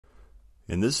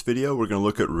In this video, we're going to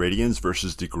look at radians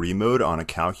versus degree mode on a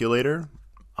calculator.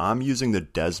 I'm using the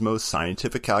Desmos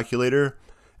scientific calculator,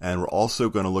 and we're also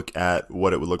going to look at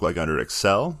what it would look like under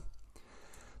Excel.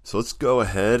 So let's go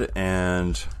ahead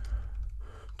and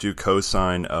do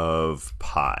cosine of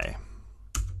pi.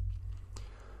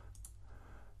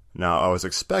 Now, I was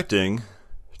expecting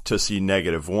to see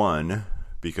 -1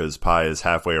 because pi is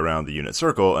halfway around the unit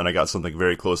circle, and I got something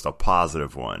very close to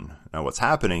 +1. Now, what's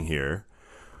happening here?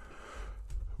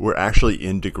 We're actually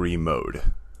in degree mode.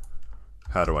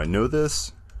 How do I know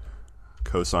this?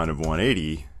 Cosine of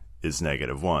 180 is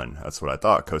 -1. That's what I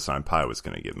thought cosine pi was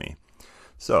going to give me.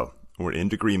 So we're in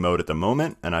degree mode at the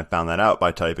moment, and I found that out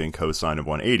by typing cosine of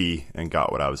 180 and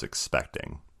got what I was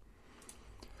expecting.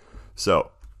 So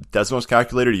Desmos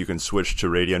calculator, you can switch to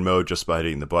Radian mode just by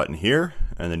hitting the button here,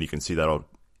 and then you can see that'll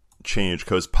change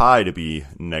cos pi to be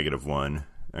 -1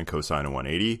 and cosine of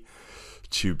 180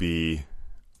 to be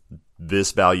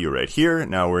this value right here.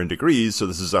 Now we're in degrees, so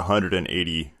this is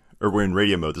 180, or we're in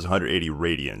radian mode, this is 180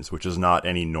 radians, which is not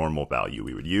any normal value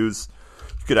we would use.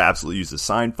 You could absolutely use the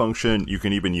sine function. You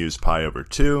can even use pi over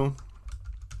 2.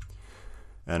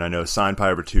 And I know sine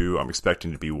pi over 2 I'm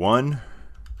expecting to be 1.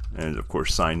 And of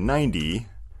course sine 90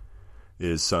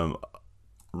 is some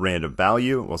random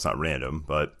value. Well, it's not random,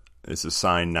 but it's a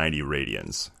sine 90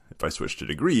 radians. If I switch to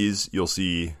degrees, you'll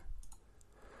see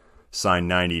sine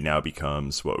 90 now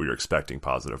becomes what we were expecting,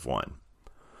 +1.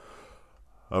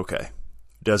 Okay.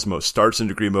 Desmos starts in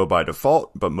degree mode by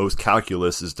default, but most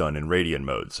calculus is done in radian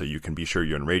mode. So you can be sure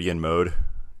you're in radian mode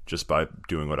just by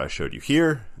doing what I showed you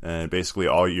here. And basically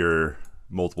all your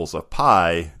multiples of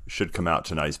pi should come out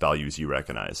to nice values you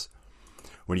recognize.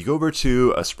 When you go over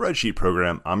to a spreadsheet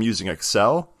program, I'm using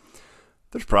Excel.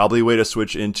 There's probably a way to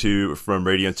switch from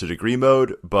radians to degree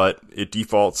mode, but it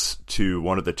defaults to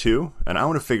one of the two, and I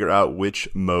want to figure out which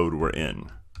mode we're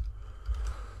in.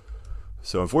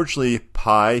 So unfortunately,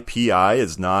 pi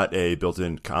is not a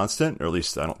built-in constant, or at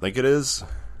least I don't think it is.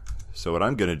 So what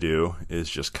I'm going to do is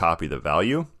just copy the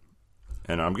value,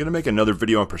 and I'm going to make another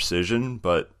video on precision,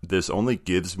 but this only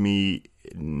gives me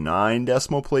 9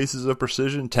 decimal places of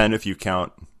precision, 10 if you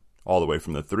count all the way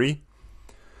from the 3.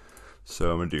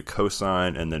 So I'm going to do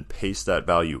cosine and then paste that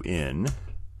value in.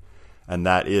 And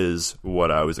that is what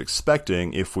I was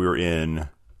expecting if we were in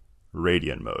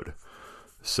radian mode.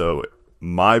 So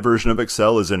my version of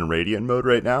Excel is in radian mode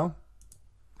right now.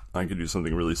 I can do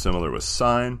something really similar with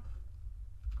sine.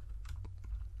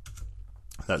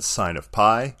 That's sine of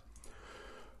pi.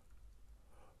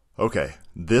 Okay,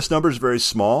 this number is very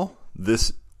small.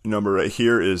 This number right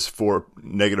here is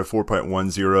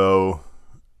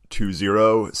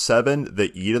 -4.1027.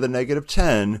 The e to the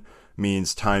 -10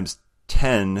 means times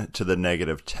 10 to the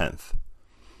 -10th.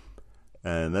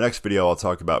 And in the next video, I'll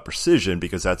talk about precision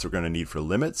because that's what we're going to need for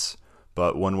limits.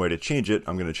 But one way to change it,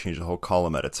 I'm going to change the whole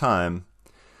column at a time.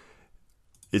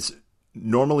 It's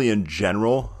normally in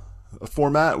general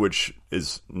format, which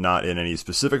is not in any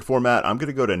specific format. I'm going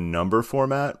to go to number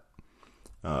format.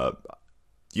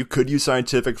 You could use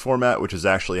scientific format, which is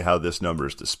actually how this number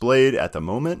is displayed at the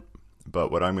moment.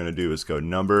 But what I'm going to do is go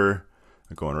number,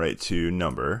 I'm going right to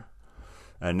number,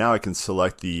 and now I can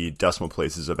select the decimal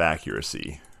places of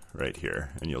accuracy right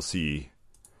here, and you'll see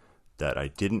that I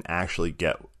didn't actually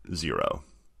get 0.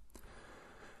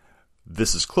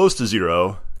 This is close to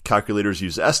 0. Calculators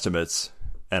use estimates,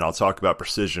 and I'll talk about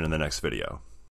precision in the next video.